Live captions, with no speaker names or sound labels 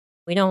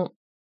We don't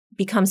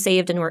become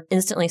saved and we're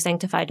instantly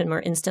sanctified and we're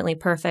instantly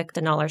perfect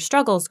and all our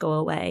struggles go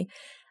away.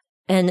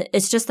 And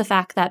it's just the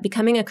fact that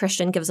becoming a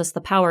Christian gives us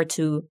the power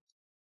to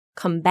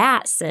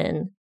combat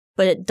sin,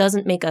 but it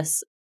doesn't make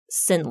us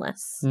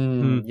sinless.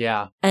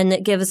 Yeah. And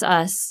it gives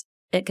us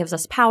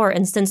power,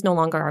 and sin's no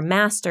longer our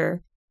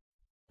master,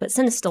 but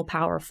sin is still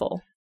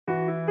powerful.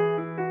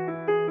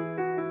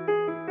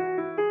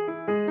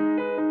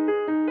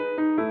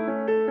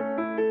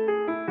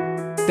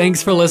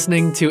 Thanks for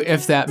listening to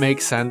If That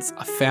Makes Sense,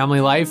 a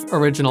Family Life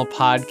original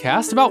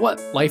podcast about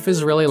what life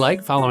is really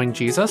like following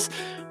Jesus.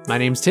 My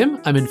name's Tim.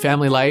 I'm in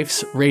Family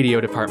Life's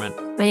radio department.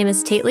 My name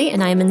is Tately,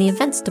 and I am in the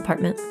events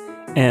department.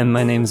 And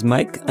my name's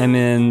Mike. I'm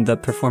in the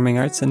performing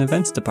arts and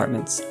events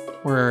departments.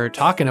 We're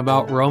talking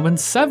about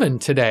Romans 7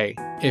 today.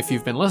 If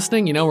you've been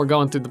listening, you know we're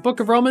going through the book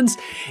of Romans.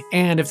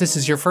 And if this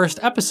is your first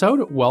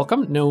episode,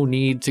 welcome. No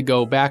need to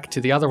go back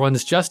to the other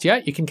ones just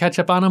yet. You can catch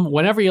up on them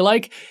whenever you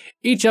like.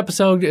 Each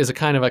episode is a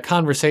kind of a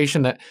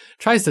conversation that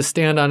tries to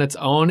stand on its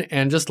own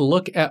and just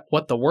look at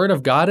what the Word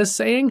of God is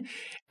saying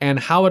and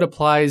how it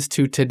applies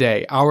to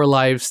today, our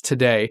lives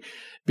today.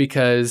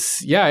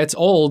 Because, yeah, it's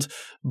old,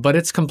 but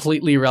it's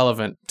completely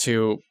relevant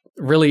to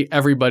really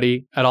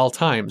everybody at all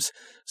times.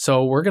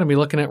 So we're going to be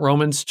looking at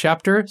Romans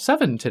chapter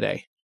 7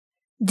 today.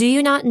 Do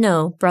you not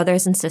know,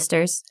 brothers and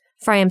sisters,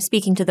 for I am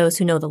speaking to those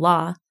who know the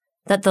law,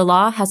 that the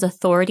law has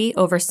authority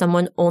over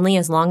someone only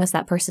as long as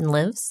that person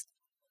lives?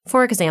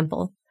 For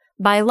example,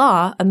 by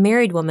law, a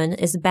married woman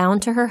is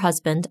bound to her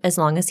husband as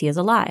long as he is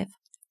alive.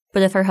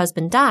 But if her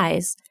husband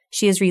dies,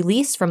 she is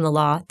released from the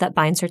law that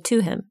binds her to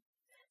him.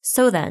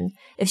 So then,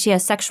 if she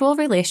has sexual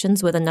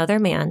relations with another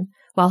man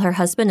while her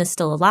husband is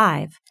still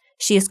alive,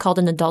 she is called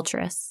an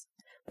adulteress.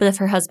 But if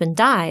her husband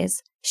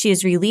dies, she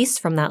is released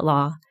from that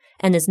law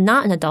and is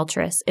not an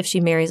adulteress if she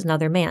marries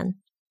another man.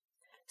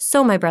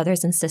 So, my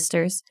brothers and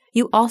sisters,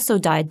 you also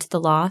died to the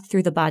law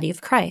through the body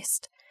of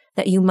Christ,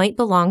 that you might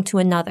belong to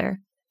another,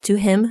 to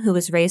him who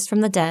was raised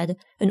from the dead,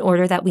 in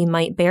order that we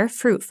might bear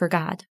fruit for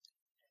God.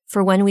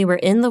 For when we were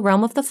in the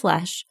realm of the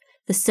flesh,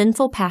 the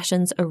sinful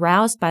passions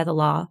aroused by the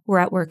law were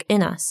at work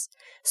in us,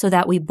 so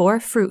that we bore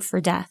fruit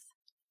for death.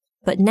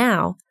 But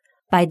now,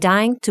 by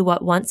dying to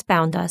what once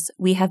bound us,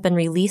 we have been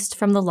released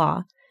from the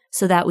law,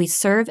 so that we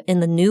serve in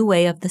the new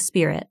way of the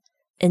Spirit,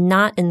 and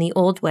not in the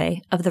old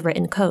way of the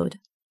written code.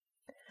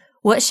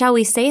 What shall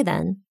we say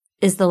then?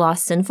 Is the law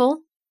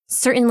sinful?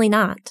 Certainly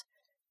not.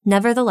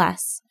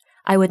 Nevertheless,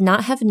 I would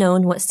not have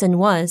known what sin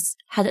was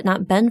had it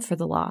not been for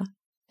the law.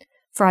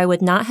 For I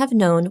would not have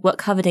known what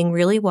coveting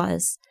really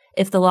was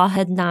if the law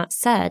had not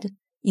said,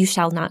 "You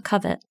shall not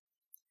covet."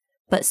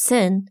 But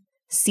sin,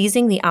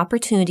 seizing the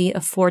opportunity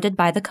afforded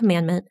by the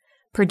commandment,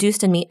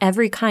 produced in me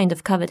every kind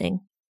of coveting.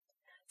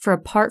 For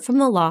apart from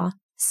the law,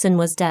 sin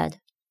was dead.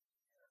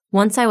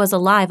 Once I was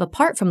alive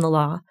apart from the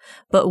law,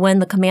 but when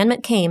the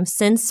commandment came,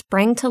 sin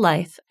sprang to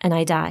life, and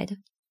I died.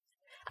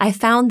 I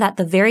found that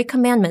the very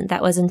commandment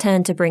that was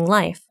intended to bring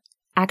life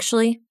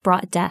actually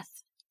brought death.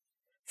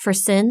 For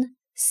sin,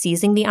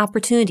 seizing the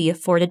opportunity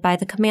afforded by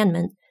the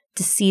commandment,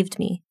 deceived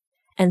me,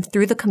 and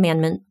through the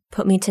commandment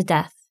put me to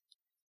death.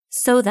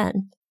 So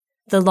then,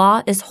 the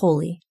law is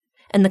holy,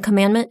 and the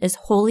commandment is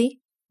holy,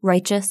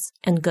 righteous,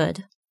 and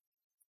good.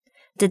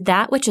 Did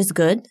that which is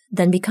good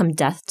then become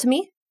death to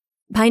me?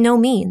 By no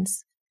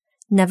means.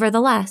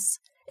 Nevertheless,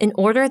 in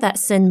order that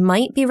sin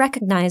might be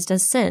recognized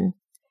as sin,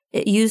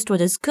 it used what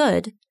is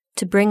good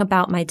to bring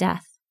about my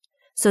death,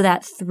 so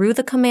that through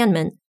the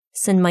commandment,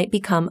 sin might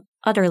become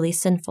utterly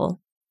sinful.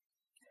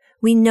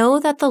 We know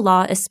that the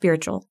law is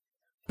spiritual,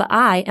 but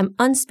I am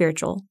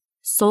unspiritual,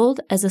 sold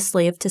as a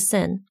slave to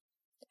sin.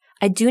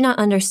 I do not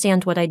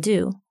understand what I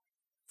do.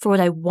 For what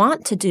I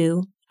want to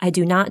do, I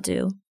do not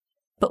do,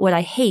 but what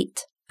I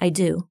hate, I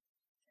do.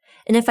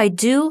 And if I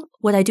do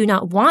what I do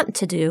not want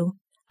to do,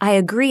 I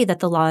agree that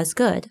the law is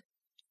good.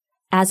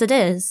 As it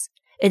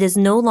is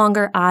no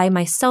longer I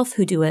myself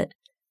who do it,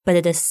 but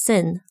it is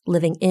sin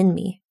living in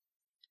me.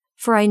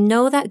 For I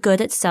know that good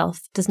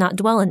itself does not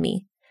dwell in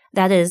me,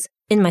 that is,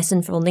 in my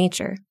sinful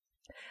nature.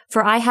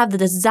 For I have the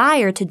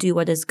desire to do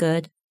what is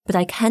good, but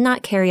I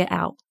cannot carry it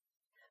out.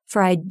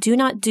 For I do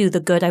not do the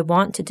good I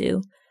want to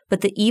do, but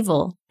the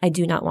evil I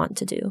do not want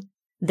to do.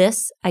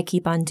 This I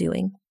keep on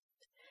doing.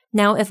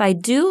 Now if I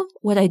do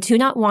what I do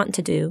not want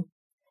to do,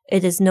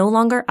 it is no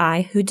longer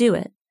I who do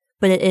it,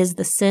 but it is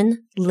the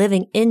sin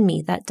living in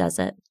me that does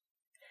it.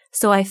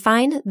 So I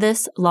find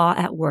this law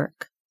at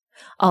work.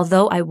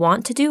 Although I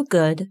want to do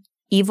good,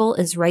 evil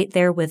is right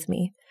there with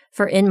me,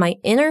 for in my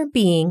inner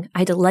being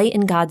I delight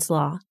in God's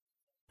law.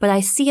 But I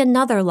see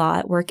another law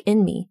at work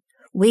in me,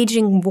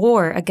 waging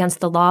war against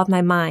the law of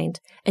my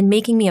mind and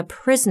making me a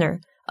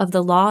prisoner of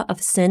the law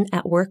of sin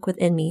at work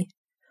within me.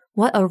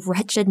 What a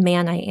wretched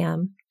man I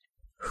am!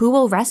 Who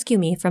will rescue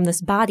me from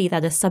this body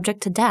that is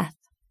subject to death?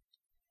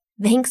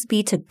 Thanks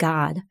be to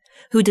God,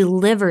 who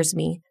delivers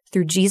me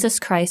through Jesus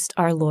Christ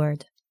our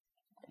Lord.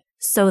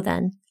 So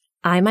then,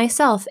 I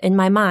myself in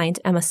my mind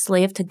am a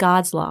slave to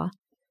God's law,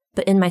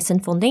 but in my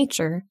sinful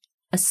nature,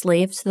 a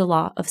slave to the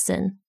law of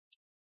sin.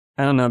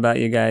 I don't know about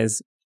you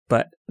guys,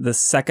 but the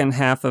second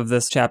half of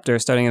this chapter,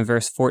 starting in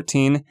verse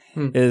 14,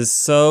 is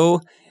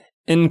so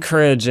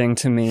encouraging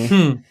to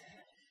me.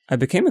 I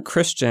became a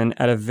Christian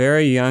at a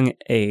very young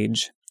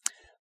age,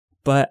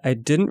 but I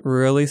didn't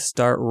really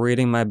start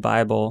reading my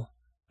Bible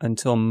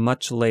until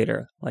much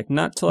later, like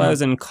not till I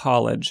was in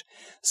college.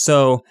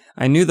 So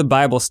I knew the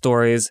Bible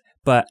stories,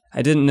 but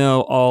I didn't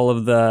know all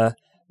of the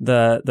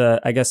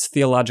I guess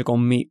theological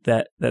meat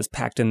that's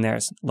packed in there,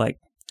 like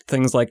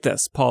things like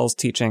this, Paul's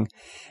teaching.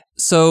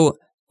 So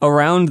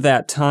around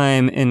that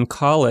time in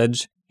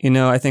college,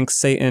 I think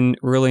Satan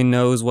really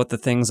knows what the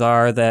things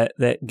are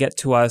that get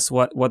to us,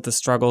 what the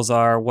struggles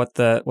are, what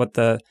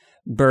the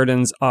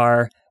burdens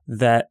are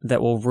that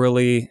will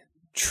really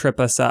trip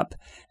us up.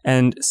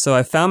 And so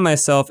I found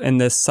myself in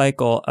this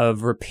cycle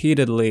of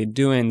repeatedly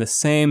doing the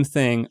same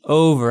thing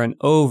over and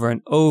over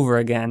and over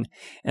again.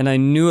 And I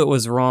knew it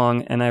was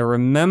wrong. And I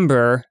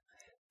remember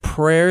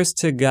prayers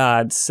to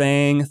God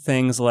saying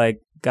things like,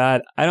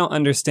 God, I don't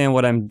understand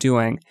what I'm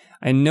doing.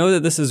 I know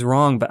that this is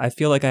wrong, but I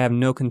feel like I have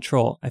no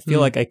control. I feel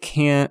like I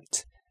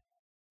can't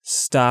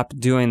stop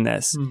doing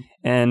this.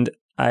 And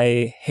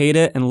I hate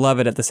it and love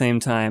it at the same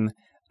time.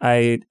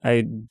 I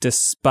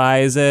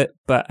despise it,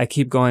 but I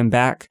keep going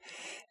back.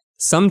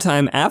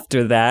 Sometime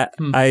after that,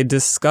 I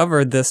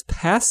discovered this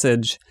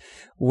passage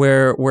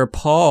where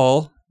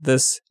Paul,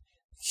 this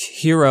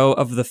hero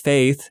of the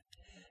faith,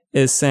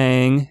 is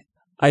saying,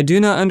 I do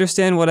not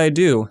understand what I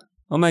do.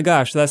 Oh my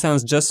gosh, that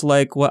sounds just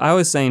like what I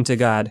was saying to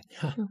God.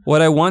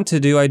 What I want to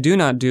do, I do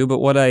not do, but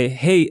what I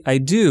hate, I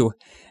do.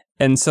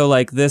 And so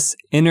like this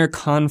inner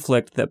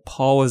conflict that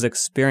Paul was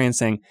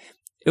experiencing,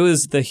 it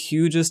was the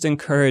hugest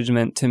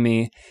encouragement to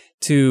me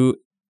to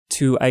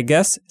I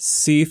guess,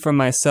 see for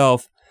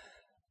myself,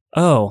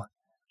 oh,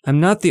 I'm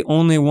not the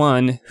only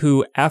one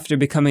who, after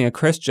becoming a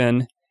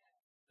Christian,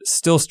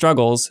 still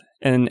struggles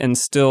and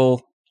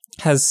still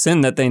has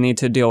sin that they need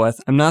to deal with.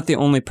 I'm not the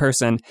only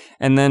person.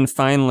 And then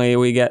finally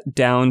we get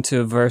down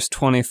to verse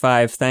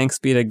 25, thanks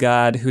be to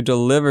God who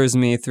delivers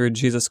me through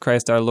Jesus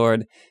Christ our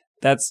Lord.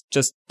 That's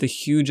just the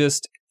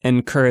hugest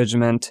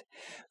encouragement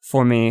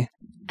for me.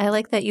 I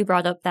like that you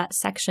brought up that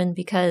section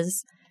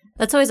because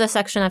that's always a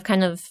section I've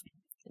kind of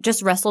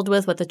just wrestled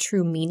with what the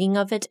true meaning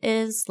of it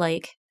is.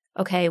 Like,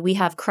 okay, we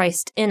have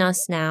Christ in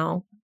us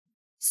now.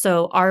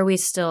 So are we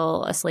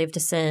still a slave to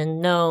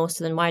sin? No.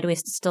 So then why do we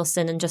still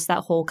sin? And just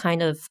that whole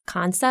kind of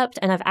concept.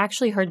 And I've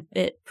actually heard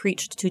it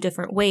preached two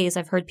different ways.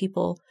 I've heard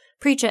people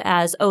preach it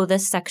as, oh,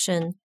 this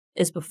section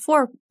is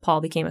before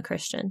Paul became a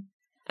Christian.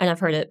 And I've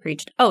heard it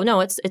preached, oh, no,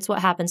 it's what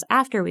happens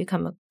after we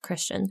become a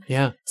Christian.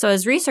 Yeah. So I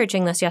was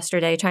researching this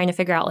yesterday, trying to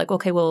figure out like,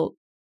 okay, well,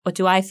 what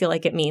do I feel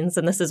like it means?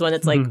 And this is when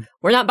it's like,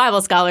 we're not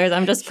Bible scholars.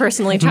 I'm just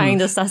personally trying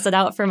to suss it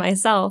out for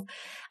myself.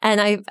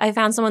 And I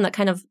found someone that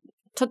kind of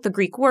took the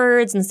Greek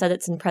words and said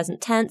it's in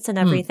present tense and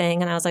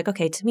everything. And I was like,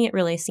 okay, to me, it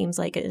really seems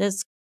like it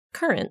is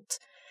current.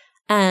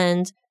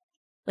 And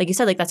like you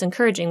said, like that's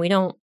encouraging. We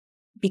don't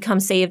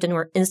become saved and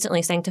we're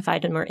instantly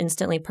sanctified and we're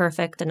instantly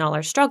perfect and all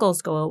our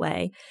struggles go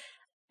away.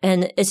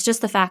 And it's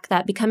just the fact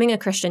that becoming a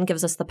Christian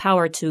gives us the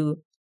power to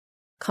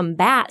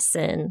combat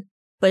sin,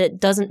 but it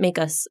doesn't make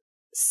us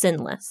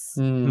sinless.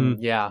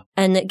 Yeah.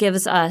 And it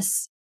gives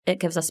us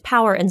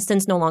power, and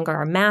sin's no longer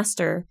our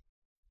master,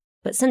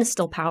 but sin is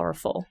still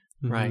powerful.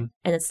 Right.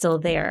 And it's still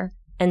there.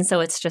 And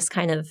so it's just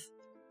kind of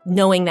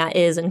knowing that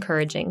is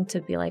encouraging to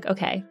be like,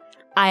 okay,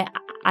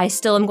 I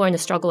still am going to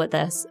struggle with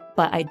this,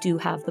 but I do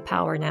have the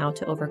power now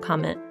to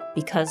overcome it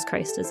because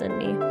Christ is in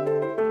me.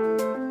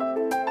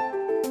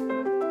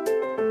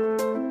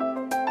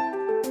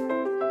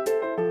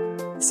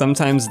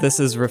 Sometimes this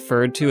is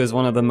referred to as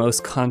one of the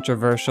most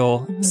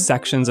controversial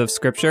sections of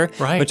Scripture,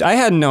 right. Which I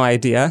had no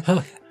idea.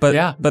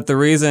 But the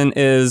reason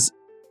is,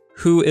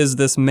 who is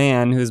this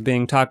man who's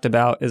being talked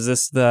about? Is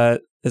this the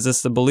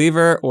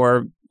believer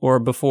or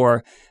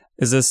before?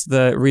 Is this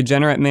the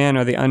regenerate man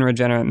or the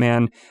unregenerate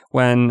man?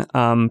 When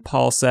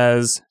Paul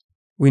says,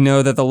 we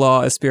know that the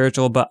law is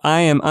spiritual, but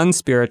I am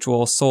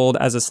unspiritual, sold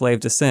as a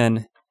slave to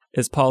sin.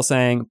 Is Paul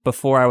saying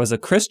before I was a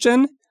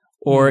Christian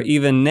or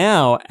even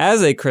now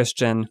as a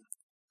Christian?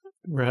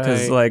 Right.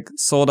 Because like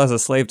sold as a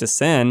slave to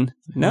sin,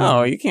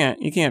 no, you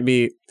can't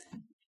be.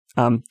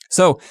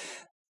 So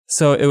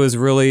it was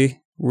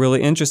really,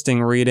 really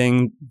interesting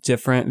reading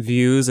different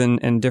views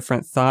and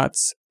different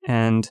thoughts.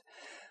 And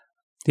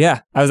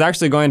yeah, I was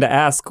actually going to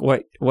ask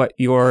what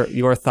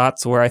your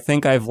thoughts were. I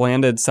think I've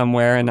landed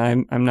somewhere, and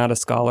I'm not a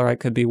scholar. I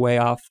could be way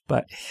off,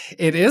 but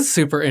it is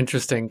super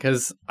interesting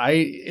because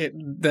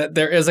that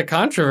there is a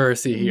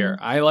controversy here.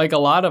 I, like a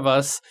lot of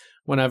us,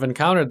 when I've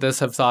encountered this,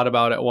 have thought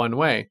about it one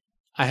way.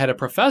 I had a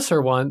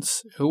professor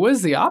once who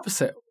was the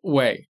opposite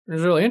way. It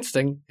was really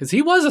interesting because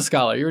he was a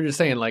scholar. You were just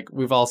saying, like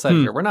we've all said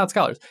here, we're not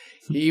scholars.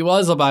 He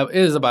is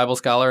a Bible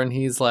scholar, and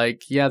he's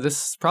like, yeah,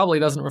 this probably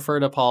doesn't refer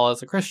to Paul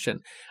as a Christian.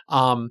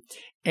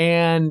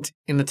 And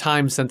in the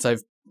time since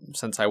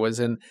I was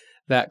in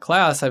that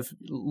class, I've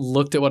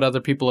looked at what other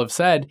people have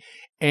said,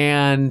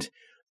 and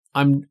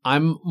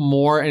I'm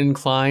more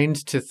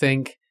inclined to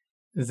think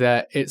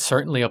that it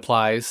certainly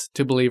applies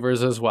to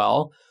believers as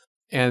well,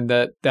 and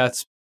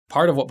that's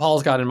part of what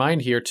Paul's got in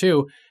mind here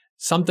too,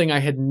 something I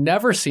had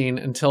never seen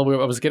until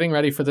I was getting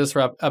ready for this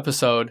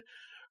episode,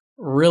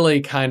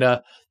 really kind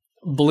of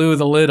blew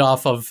the lid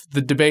off of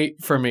the debate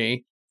for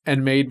me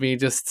and made me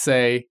just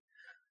say,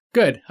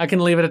 good, I can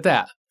leave it at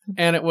that.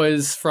 And it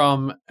was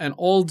from an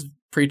old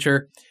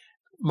preacher,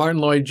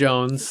 Martin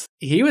Lloyd-Jones.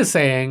 He was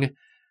saying,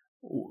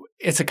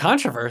 it's a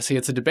controversy,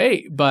 it's a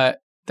debate, but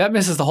that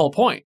misses the whole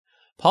point.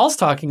 Paul's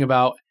talking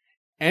about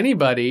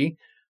anybody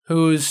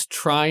who's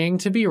trying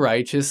to be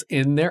righteous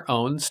in their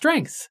own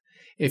strength.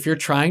 If you're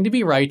trying to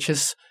be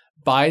righteous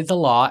by the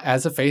law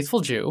as a faithful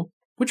Jew,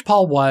 which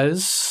Paul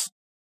was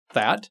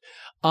that,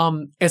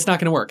 it's not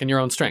going to work in your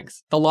own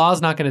strength. The law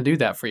is not going to do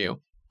that for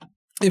you.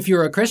 If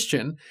you're a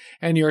Christian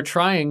and you're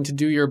trying to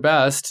do your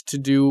best to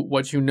do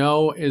what you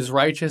know is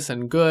righteous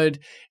and good,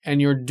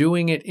 and you're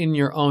doing it in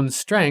your own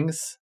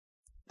strength,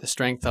 the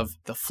strength of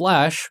the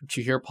flesh, which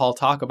you hear Paul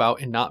talk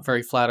about in not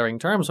very flattering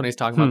terms when he's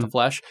talking about the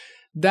flesh,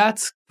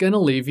 that's going to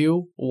leave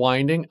you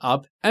winding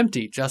up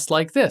empty, just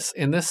like this,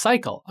 in this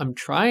cycle. I'm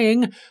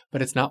trying,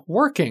 but it's not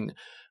working.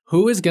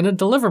 Who is going to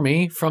deliver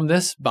me from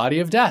this body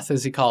of death,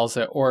 as he calls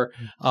it, or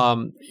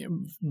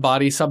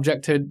body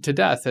subject to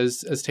death,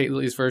 as Tate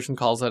Lee's version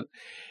calls it?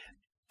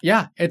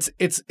 Yeah, it's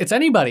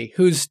anybody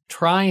who's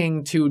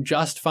trying to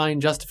just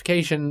find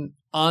justification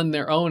on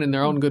their own in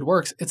their own good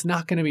works. It's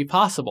not going to be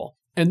possible.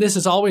 And this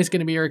is always going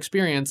to be your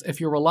experience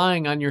if you're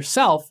relying on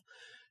yourself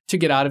to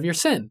get out of your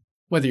sin,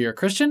 whether you're a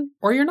Christian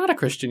or you're not a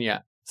Christian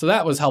yet. So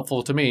that was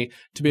helpful to me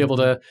to be able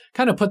to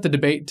kind of put the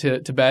debate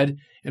to bed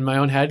in my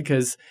own head,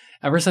 because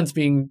ever since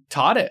being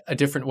taught it a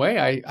different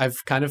way,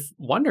 I've kind of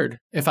wondered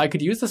if I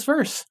could use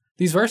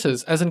these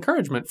verses as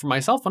encouragement for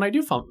myself when I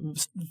do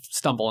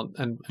stumble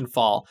and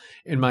fall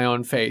in my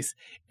own faith.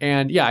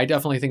 And yeah, I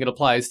definitely think it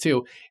applies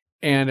too.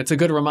 And it's a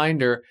good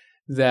reminder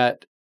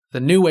that the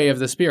new way of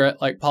the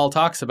Spirit, like Paul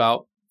talks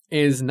about,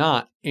 is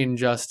not in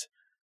just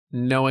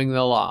knowing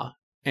the law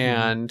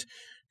and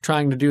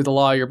trying to do the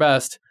law your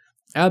best.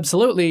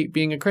 Absolutely,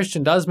 being a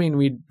Christian does mean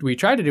we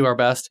try to do our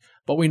best,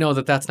 but we know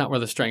that that's not where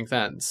the strength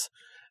ends.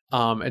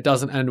 It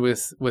doesn't end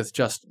with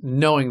just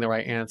knowing the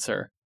right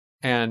answer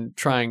and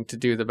trying to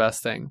do the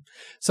best thing.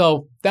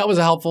 So that was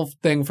a helpful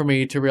thing for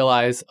me to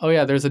realize, oh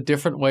yeah, there's a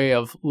different way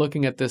of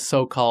looking at this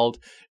so-called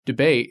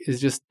debate, is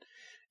just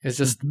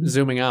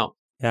zooming out.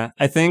 Yeah,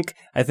 I think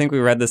we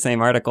read the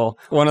same article,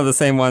 one of the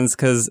same ones,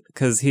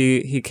 because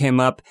he came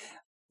up.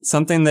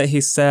 Something that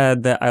he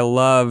said that I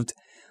loved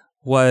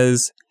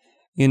was,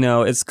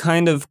 it's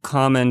kind of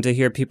common to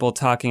hear people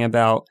talking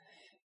about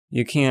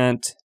you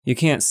can't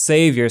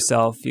save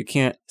yourself.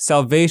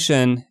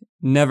 Salvation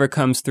never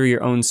comes through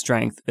your own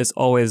strength. It's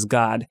always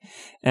God.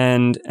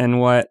 And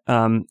what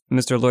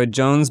Mr.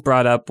 Lloyd-Jones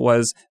brought up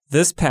was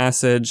this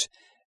passage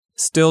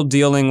still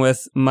dealing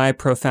with my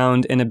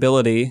profound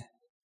inability,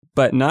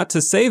 but not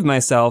to save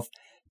myself,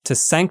 to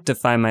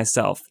sanctify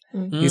myself.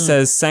 He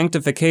says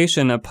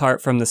sanctification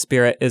apart from the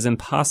Spirit is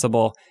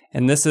impossible.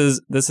 And this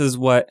is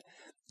what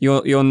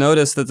you'll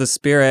notice, that the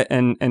Spirit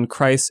and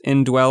Christ's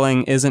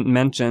indwelling isn't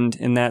mentioned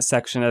in that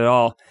section at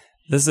all.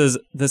 This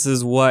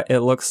is what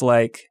it looks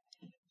like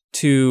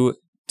to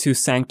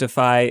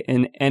sanctify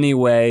in any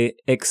way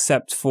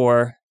except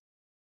for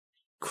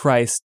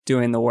Christ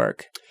doing the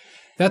work.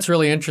 That's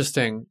really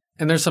interesting.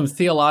 And there's some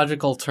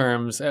theological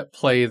terms at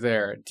play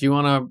there. Do you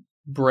want to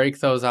break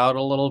those out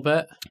a little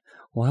bit?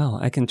 Wow,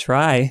 I can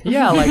try.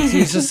 Yeah, like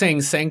he's just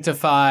saying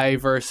sanctify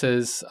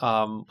versus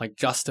like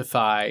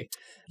justify.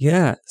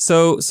 Yeah,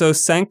 so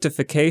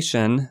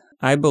sanctification,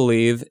 I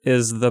believe,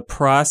 is the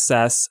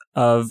process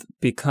of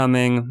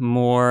becoming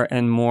more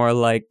and more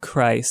like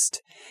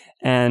Christ.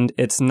 And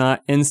it's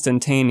not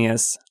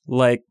instantaneous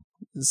like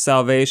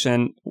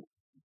salvation.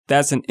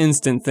 That's an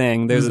instant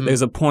thing.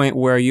 There's a point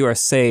where you are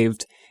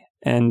saved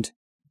and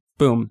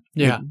boom,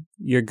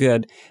 you're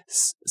good.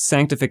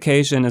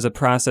 Sanctification is a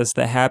process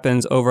that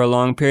happens over a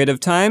long period of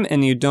time,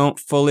 and you don't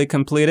fully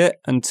complete it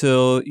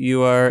until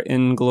you are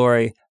in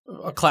glory.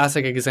 A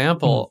classic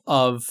example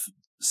of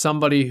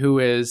somebody who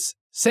is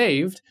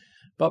saved,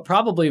 but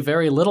probably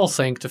very little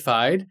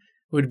sanctified,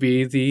 would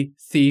be the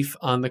thief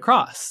on the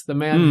cross. The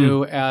man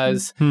who,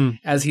 as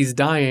he's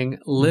dying,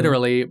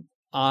 literally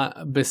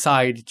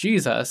beside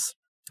Jesus,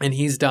 and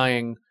he's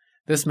dying,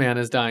 this man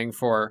is dying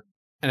for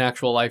an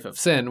actual life of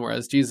sin,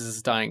 whereas Jesus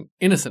is dying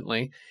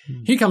innocently.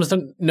 He comes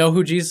to know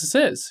who Jesus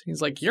is.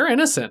 He's like, you're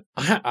innocent.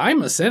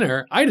 I'm a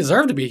sinner. I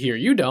deserve to be here.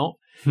 You don't.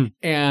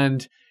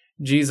 And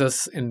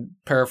Jesus, in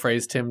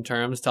paraphrased Tim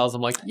terms, tells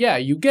him like, yeah,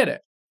 you get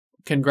it.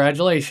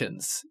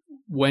 Congratulations.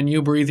 When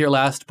you breathe your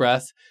last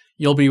breath,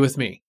 you'll be with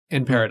me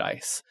in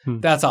paradise.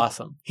 That's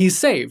awesome. He's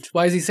saved.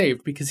 Why is he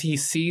saved? Because he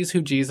sees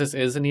who Jesus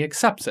is and he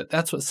accepts it.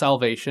 That's what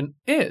salvation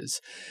is.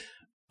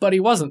 But he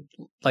wasn't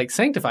like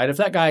sanctified. If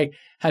that guy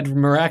had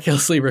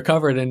miraculously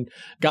recovered and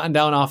gotten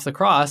down off the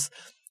cross,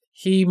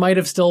 he might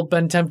have still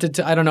been tempted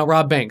to,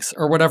 rob banks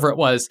or whatever it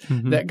was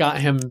that got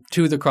him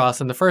to the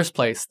cross in the first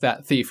place,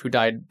 that thief who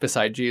died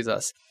beside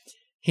Jesus.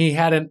 He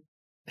hadn't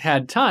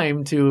had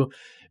time to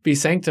be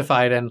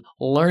sanctified and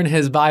learn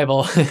his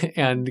Bible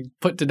and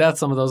put to death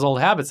some of those old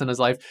habits in his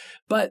life.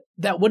 But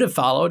that would have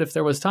followed if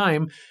there was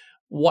time.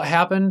 What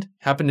happened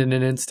in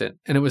an instant,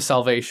 and it was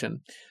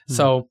salvation. Mm-hmm.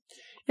 So,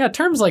 yeah,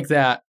 terms like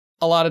that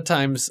a lot of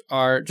times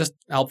are just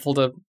helpful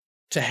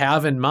to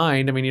have in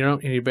mind. I mean, you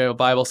don't need to be a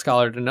Bible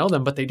scholar to know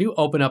them, but they do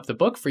open up the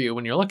book for you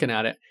when you're looking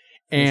at it.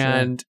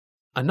 And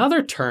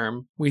another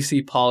term we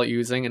see Paul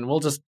using, and we'll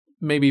just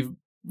maybe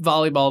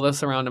volleyball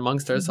this around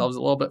amongst ourselves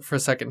a little bit for a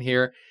second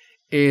here,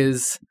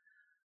 is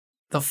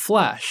the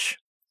flesh.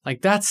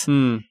 Like that's,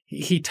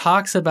 he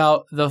talks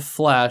about the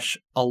flesh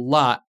a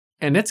lot,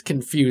 and it's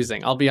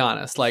confusing, I'll be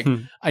honest. Like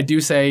I do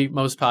say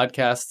most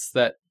podcasts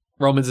that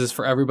Romans is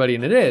for everybody,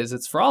 and it is.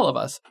 It's for all of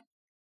us.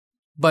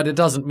 But it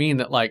doesn't mean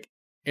that like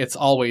it's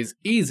always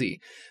easy.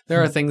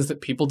 There are things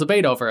that people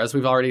debate over, as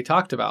we've already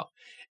talked about.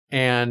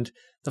 And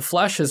the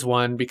flesh is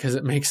one because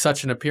it makes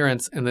such an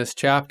appearance in this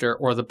chapter,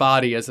 or the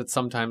body as it's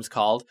sometimes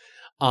called,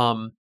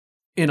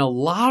 in a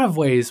lot of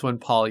ways when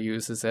Paul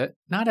uses it.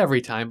 Not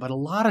every time, but a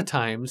lot of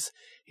times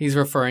he's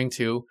referring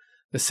to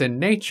the sin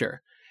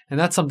nature. And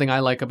that's something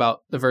I like about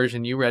the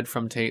version you read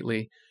from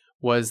Tately,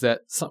 was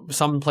that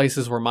some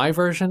places where my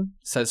version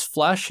says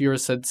flesh,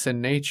 yours said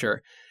sin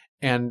nature.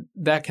 And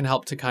that can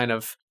help to kind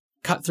of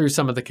cut through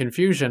some of the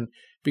confusion,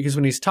 because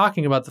when he's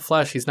talking about the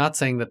flesh, he's not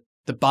saying that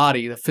the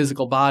body, the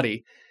physical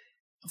body,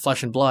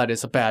 flesh and blood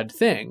is a bad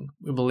thing.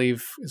 We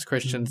believe as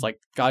Christians, like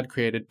God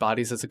created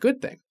bodies as a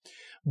good thing.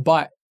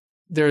 But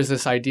there's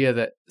this idea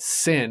that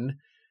sin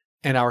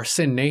and our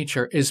sin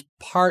nature is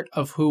part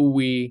of who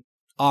we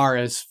are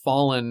as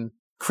fallen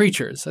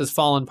creatures, as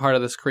fallen part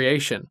of this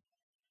creation.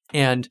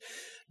 And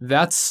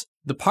that's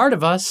the part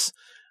of us,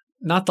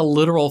 not the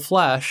literal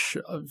flesh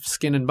of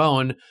skin and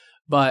bone,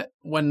 but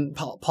when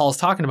Paul's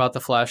talking about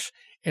the flesh,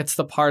 it's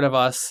the part of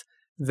us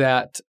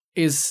that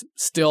is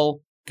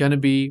still going to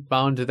be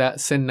bound to that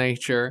sin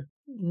nature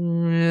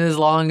as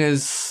long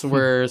as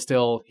we're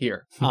still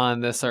here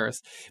on this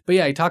earth. But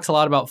yeah, he talks a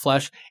lot about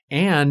flesh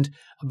and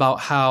about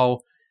how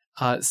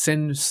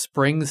sin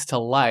springs to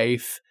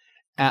life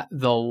at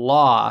the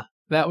law.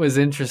 That was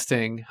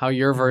interesting how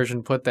your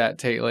version put that,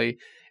 Tately,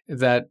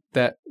 that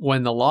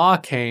when the law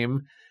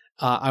came,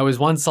 I was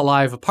once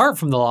alive apart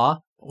from the law.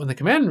 When the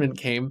commandment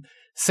came,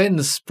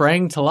 sin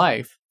sprang to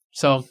life.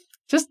 So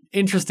just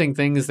interesting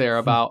things there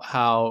about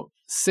how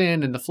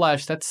sin and the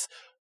flesh, that's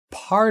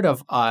part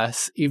of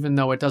us, even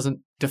though it doesn't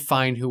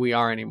define who we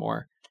are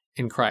anymore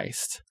in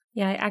Christ.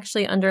 Yeah, I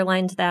actually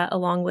underlined that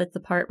along with the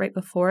part right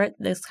before it.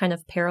 This kind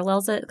of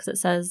parallels it because it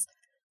says,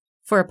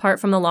 for apart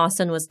from the law,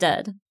 sin was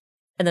dead.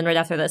 And then right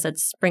after this, it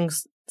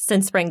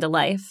sin sprang to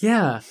life.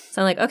 Yeah.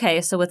 So I'm like,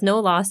 okay, so with no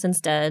law,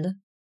 sin's dead.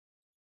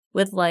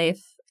 With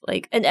life,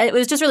 like, and it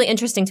was just really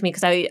interesting to me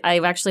because I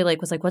actually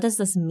was like, what does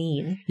this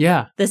mean?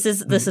 Yeah. This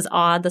is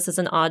odd. This is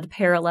an odd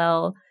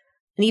parallel.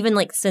 And even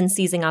like sin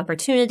seizing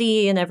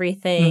opportunity and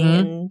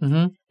everything.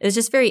 And it was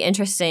just very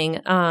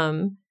interesting.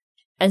 And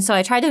so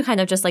I tried to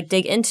kind of just like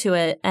dig into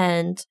it,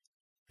 and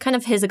kind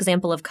of his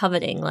example of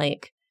coveting,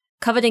 like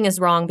coveting is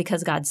wrong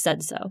because God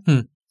said so.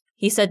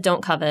 He said,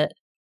 don't covet.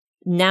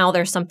 Now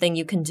there's something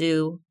you can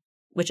do,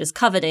 which is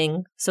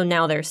coveting. So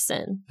now there's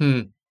sin.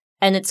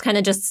 And it's kind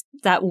of just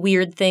that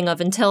weird thing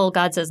of until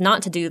God says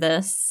not to do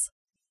this,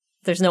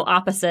 there's no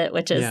opposite,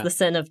 which is the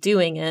sin of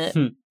doing it.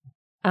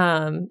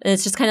 And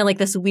it's just kind of like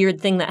this weird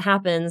thing that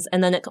happens.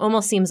 And then it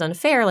almost seems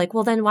unfair. Like,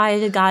 well, then why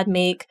did God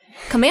make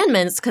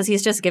commandments? Because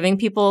he's just giving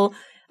people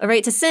a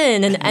right to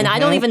sin. And I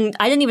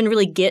didn't even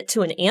really get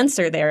to an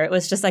answer there. It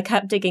was just I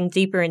kept digging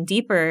deeper and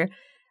deeper.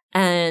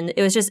 And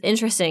it was just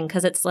interesting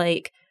because it's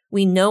like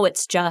we know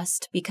it's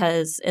just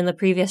because in the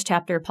previous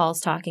chapter,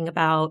 Paul's talking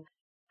about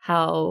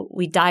how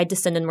we died to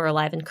sin and we're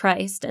alive in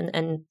Christ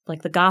and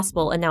like the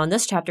gospel. And now in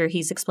this chapter,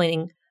 he's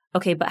explaining,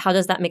 okay, but how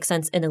does that make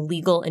sense in a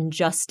legal and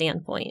just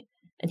standpoint?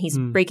 And he's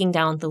breaking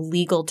down the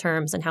legal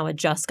terms and how a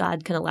just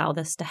God can allow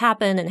this to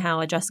happen and how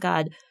a just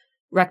God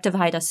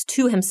rectified us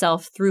to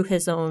himself through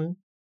his own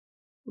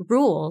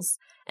rules.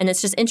 And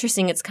it's just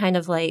interesting. It's kind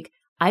of like,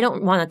 I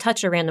don't want to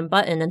touch a random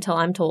button until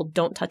I'm told,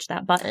 don't touch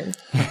that button.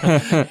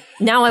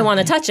 Now I want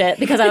to touch it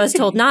because I was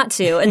told not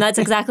to. And that's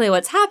exactly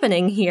what's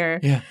happening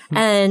here. Yeah.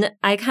 And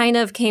I kind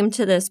of came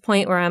to this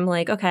point where I'm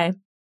like, okay,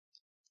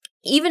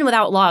 even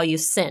without law, you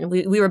sin.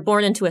 We were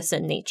born into a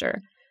sin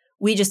nature.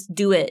 We just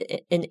do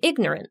it in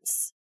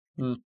ignorance.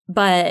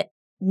 But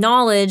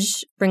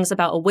knowledge brings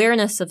about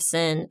awareness of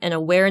sin, and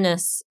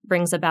awareness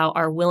brings about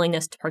our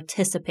willingness to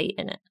participate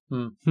in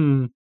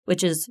it,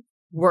 which is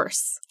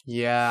worse.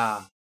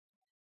 Yeah.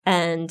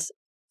 And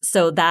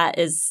so that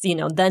is,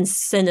 then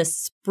sin is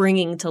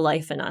springing to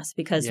life in us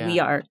because we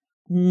are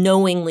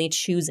knowingly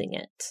choosing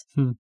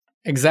it.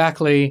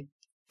 Exactly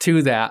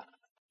to that.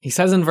 He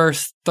says in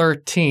verse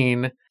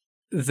 13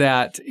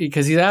 that,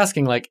 because he's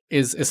asking, like,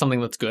 is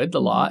something that's good, the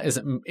law? Is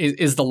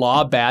the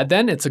law bad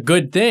then? It's a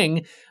good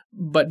thing,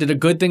 but did a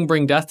good thing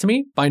bring death to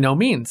me? By no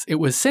means. It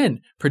was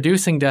sin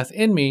producing death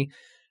in me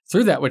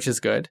through that which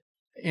is good,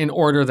 in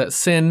order that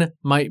sin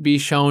might be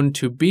shown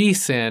to be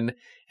sin,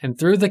 and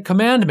through the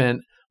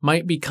commandment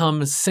might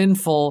become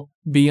sinful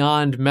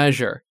beyond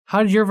measure.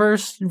 How did your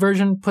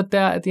version put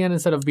that at the end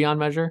instead of beyond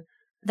measure?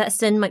 That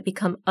sin might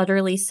become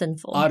utterly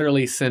sinful.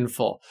 Utterly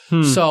sinful.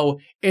 So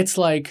it's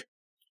like,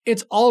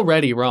 it's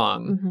already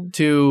wrong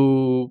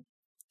to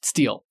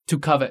steal, to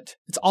covet.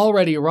 It's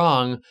already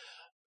wrong,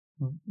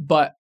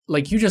 but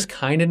like you just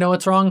kind of know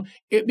it's wrong.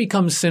 It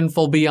becomes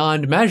sinful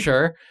beyond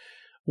measure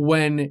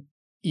when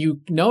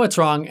you know it's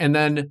wrong and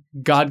then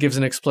God gives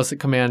an explicit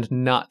command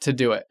not to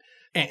do it.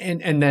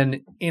 And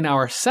then in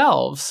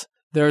ourselves,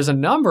 there's a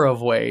number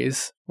of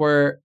ways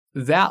where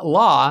that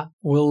law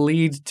will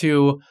lead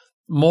to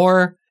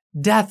more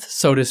death,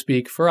 so to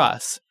speak, for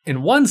us.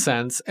 In one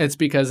sense, it's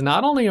because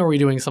not only are we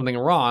doing something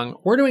wrong,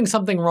 we're doing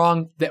something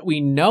wrong that we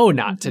know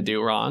not to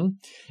do wrong.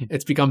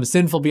 It's become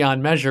sinful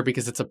beyond measure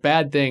because it's a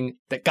bad thing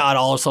that God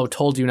also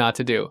told you not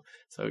to do.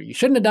 So you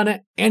shouldn't have done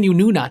it, and you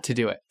knew not to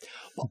do it.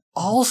 But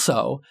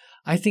also,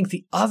 I think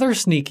the other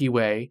sneaky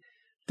way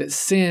that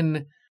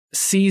sin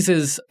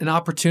seizes an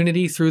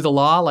opportunity through the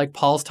law, like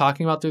Paul's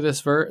talking about through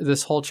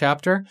this whole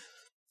chapter,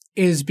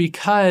 is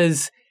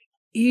because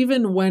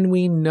even when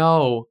we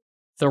know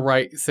the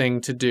right thing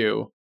to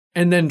do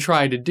and then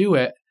try to do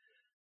it,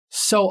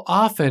 so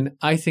often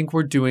I think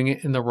we're doing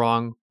it in the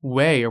wrong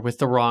way or with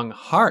the wrong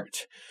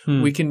heart.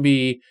 We can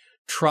be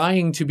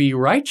trying to be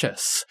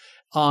righteous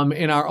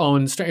in our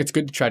own strength. It's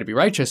good to try to be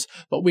righteous,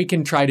 but we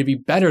can try to be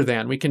better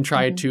than. We can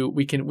try to,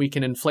 we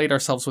can inflate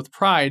ourselves with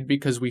pride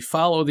because we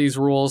follow these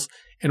rules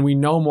and we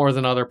know more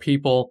than other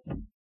people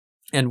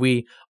and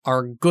we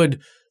are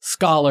good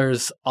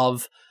scholars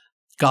of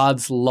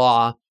God's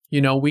law. You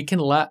know, we can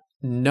let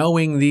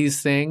knowing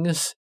these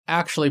things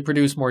actually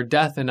produce more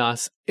death in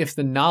us if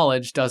the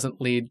knowledge doesn't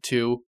lead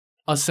to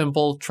a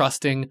simple,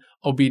 trusting,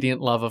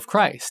 obedient love of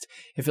Christ.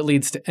 If it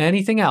leads to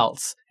anything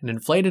else, an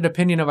inflated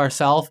opinion of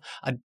ourselves,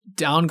 a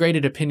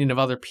downgraded opinion of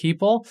other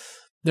people,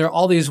 there are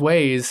all these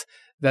ways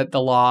that the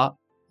law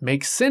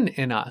makes sin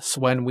in us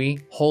when we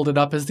hold it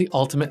up as the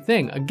ultimate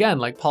thing. Again,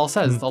 like Paul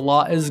says, the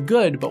law is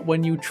good, but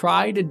when you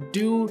try to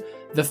do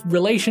the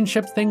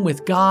relationship thing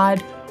with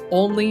God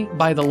only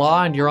by the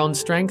law and your own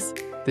strength,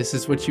 this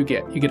is what you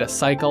get. You get a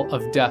cycle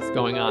of death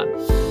going on.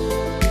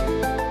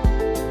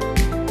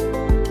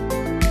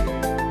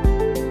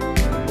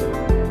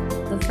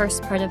 The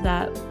first part of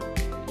that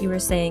you were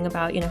saying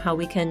about, how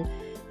we can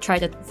try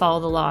to follow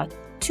the law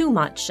too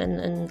much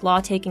and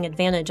law taking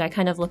advantage. I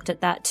kind of looked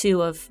at that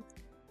too of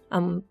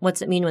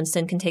what's it mean when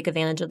sin can take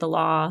advantage of the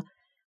law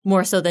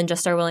more so than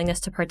just our willingness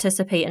to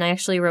participate. And I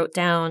actually wrote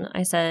down,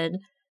 I said,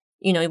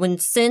 when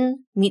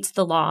sin meets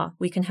the law,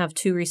 we can have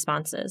two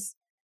responses.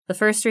 The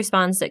first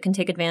response it can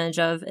take advantage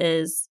of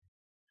is,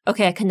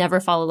 okay, I can never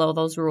follow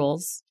those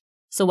rules,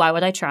 so why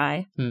would I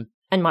try?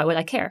 And why would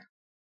I care?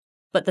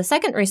 But the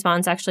second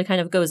response actually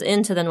kind of goes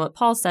into then what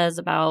Paul says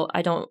about,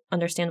 I don't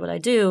understand what I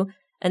do,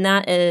 and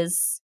that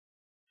is,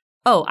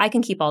 oh, I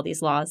can keep all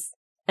these laws,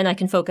 and I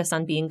can focus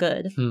on being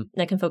good, and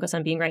I can focus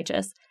on being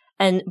righteous.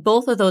 And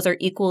both of those are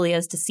equally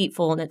as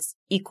deceitful, and it's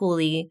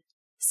equally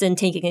sin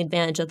taking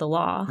advantage of the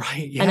law.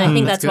 Right, yeah, and I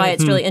think that's good. why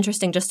it's really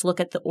interesting just to look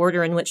at the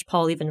order in which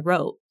Paul even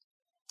wrote.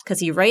 Because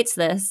he writes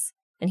this,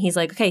 and he's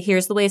like, okay,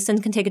 here's the way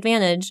sin can take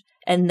advantage.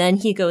 And then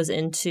he goes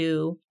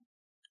into,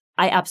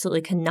 I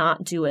absolutely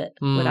cannot do it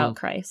without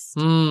Christ.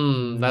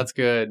 That's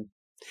good.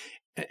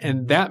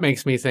 And that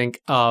makes me think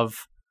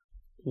of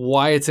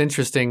why it's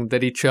interesting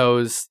that he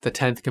chose the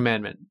 10th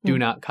commandment, do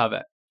not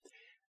covet.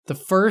 The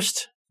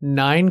first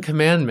 9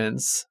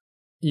 commandments,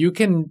 you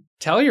can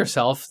tell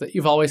yourself that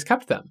you've always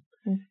kept them.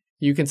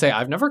 You can say,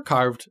 I've never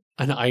carved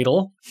an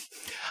idol.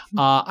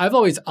 I've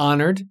always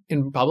honored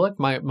in public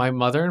my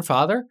mother and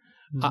father.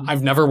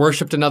 I've never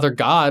worshipped another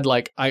god.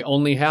 Like, I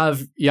only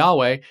have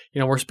Yahweh.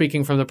 We're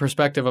speaking from the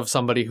perspective of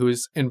somebody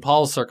who's in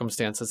Paul's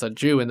circumstances, a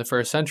Jew in the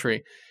first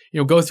century.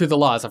 Go through the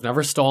laws. I've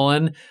never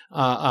stolen.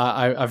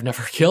 I've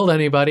never killed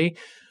anybody.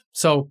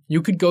 So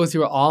you could go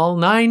through all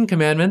 9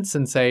 commandments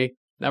and say,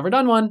 never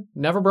done one,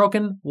 never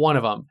broken one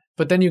of them.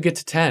 But then you get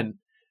to 10.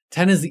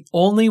 10 is the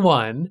only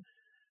one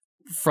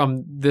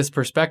from this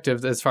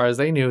perspective, as far as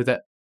they knew,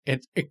 that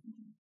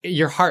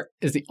your heart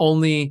is the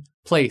only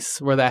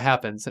place where that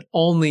happens, and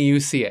only you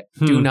see it.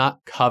 Do not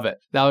covet.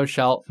 Thou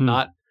shalt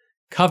not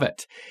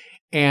covet.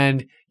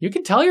 And you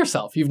can tell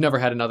yourself you've never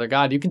had another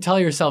god. You can tell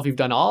yourself you've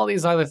done all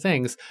these other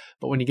things,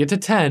 but when you get to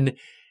 10,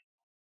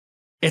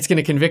 it's going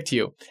to convict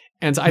you.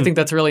 And so I think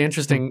that's really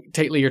interesting.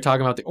 Tately, you're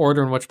talking about the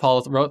order in which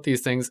Paul wrote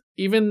these things.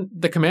 Even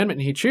the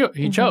commandment he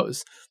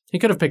chose. He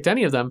could have picked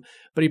any of them,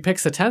 but he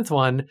picks the 10th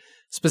one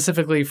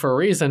specifically for a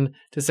reason,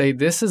 to say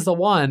this is the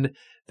one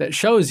that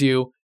shows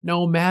you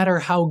no matter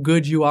how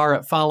good you are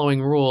at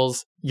following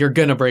rules, you're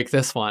going to break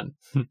this one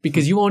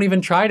because you won't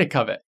even try to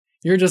covet.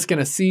 You're just going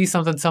to see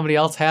something somebody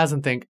else has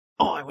and think,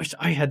 oh, I wish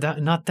I had that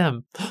and not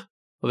them.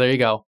 Well, there you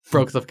go.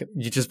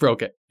 You just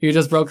broke it. You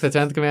just broke the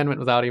 10th commandment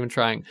without even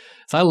trying.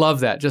 So I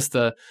love that. Just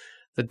the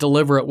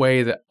deliberate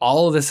way that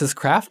all of this is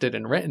crafted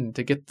and written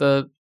to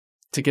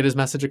get his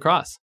message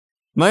across.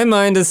 My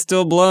mind is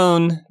still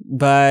blown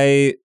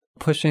by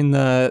pushing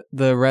the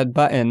red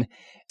button.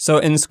 So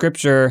in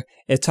Scripture,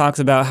 it talks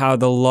about how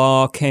the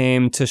law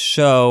came to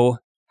show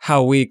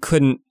how we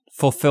couldn't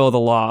fulfill the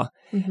law.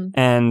 Mm-hmm.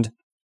 And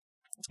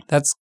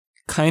that's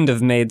kind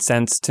of made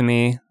sense to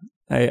me.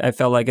 I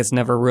felt like it's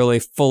never really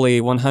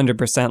fully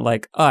 100%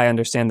 like, oh, I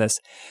understand this.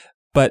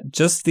 But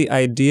just the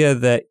idea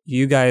that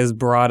you guys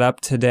brought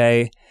up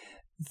today,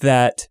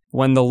 that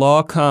when the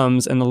law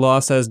comes and the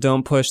law says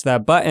don't push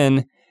that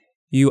button,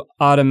 you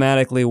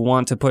automatically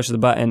want to push the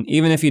button,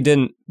 even if you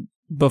didn't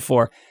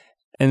before.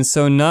 And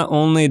so not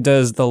only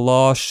does the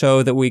law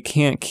show that we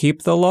can't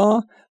keep the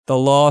law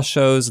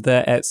shows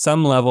that at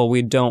some level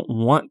we don't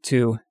want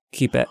to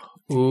keep it.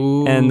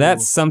 Ooh. And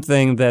that's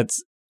something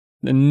that's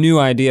a new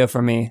idea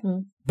for me.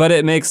 Mm. But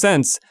it makes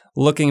sense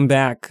looking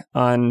back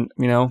on,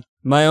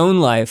 my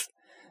own life.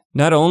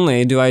 Not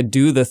only do I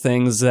do the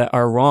things that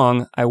are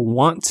wrong, I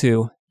want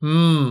to.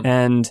 Mm.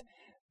 And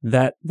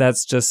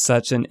that's just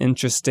such an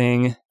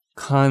interesting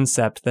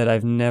concept that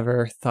I've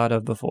never thought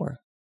of before.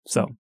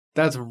 So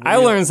I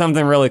learned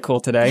something really cool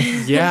today.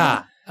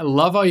 Yeah. I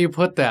love how you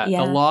put that.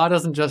 Yeah. The law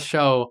doesn't just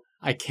show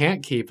I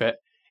can't keep it.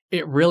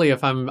 It really,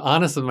 if I'm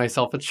honest with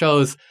myself, it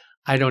shows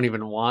I don't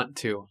even want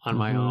to on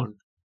my own.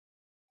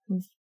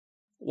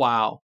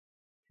 Wow.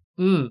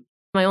 Mm.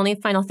 My only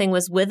final thing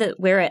was with it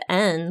where it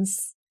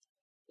ends.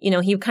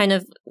 He kind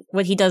of,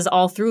 what he does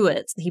all through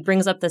it, he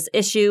brings up this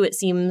issue. It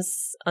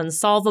seems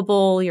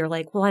unsolvable. You're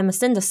like, well, I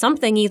must into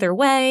something either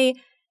way.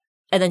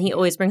 And then he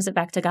always brings it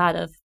back to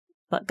God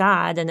but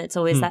God. And it's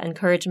always that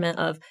encouragement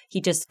of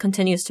he just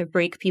continues to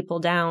break people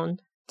down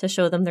to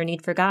show them their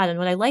need for God. And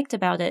what I liked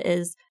about it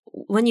is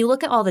when you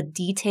look at all the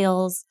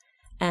details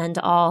and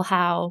all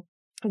how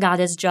God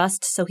is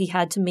just, so he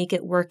had to make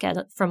it work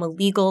from a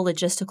legal,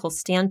 logistical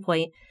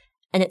standpoint.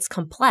 And it's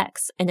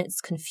complex and it's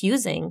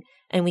confusing.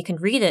 And we can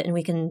read it and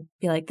we can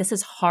be like, this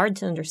is hard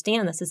to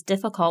understand. This is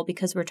difficult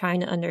because we're trying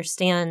to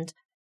understand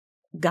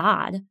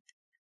God.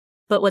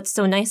 But what's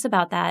so nice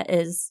about that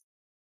is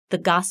the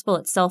gospel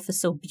itself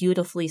is so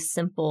beautifully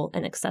simple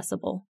and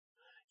accessible.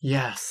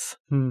 Yes.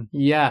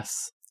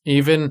 Yes.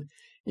 Even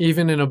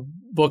in a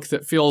book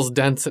that feels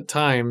dense at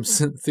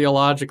times,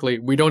 theologically,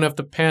 we don't have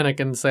to panic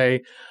and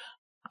say,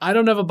 I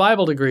don't have a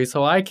Bible degree,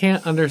 so I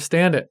can't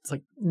understand it. It's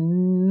like,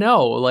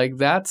 no, like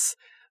that's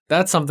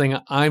something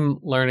I'm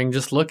learning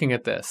just looking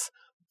at this.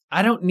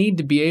 I don't need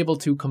to be able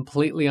to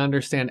completely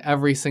understand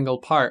every single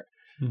part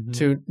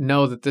to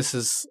know that this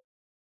is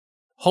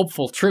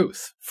hopeful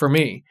truth for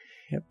me.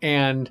 Yep.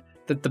 And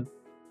that the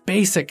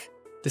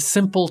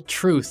simple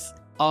truth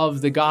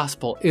of the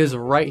gospel is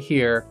right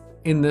here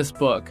in this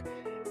book.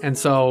 And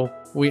so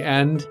we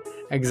end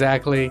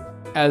exactly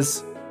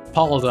as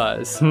Paul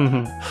does.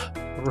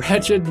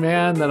 Wretched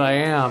man that I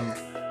am,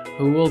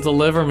 who will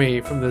deliver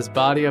me from this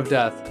body of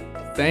death?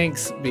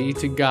 Thanks be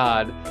to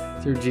God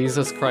through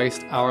Jesus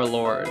Christ our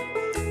Lord.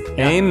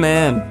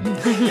 Amen.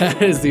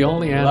 That is the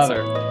only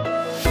answer.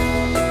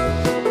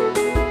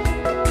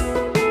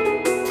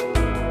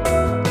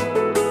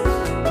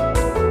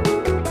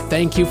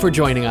 Thank you for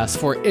joining us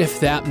for If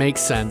That Makes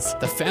Sense,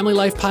 the Family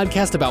Life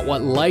podcast about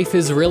what life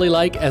is really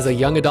like as a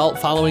young adult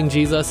following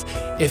Jesus.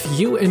 If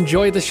you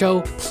enjoy the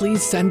show,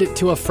 please send it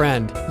to a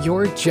friend.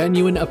 Your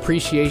genuine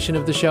appreciation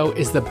of the show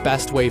is the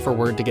best way for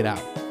word to get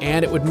out.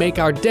 And it would make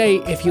our day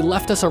if you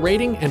left us a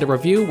rating and a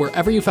review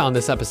wherever you found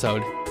this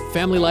episode.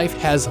 Family Life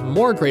has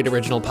more great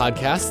original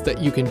podcasts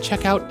that you can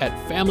check out at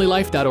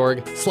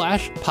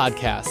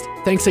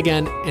familylife.org/podcast. Thanks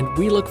again, and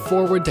we look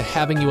forward to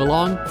having you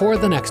along for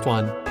the next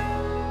one.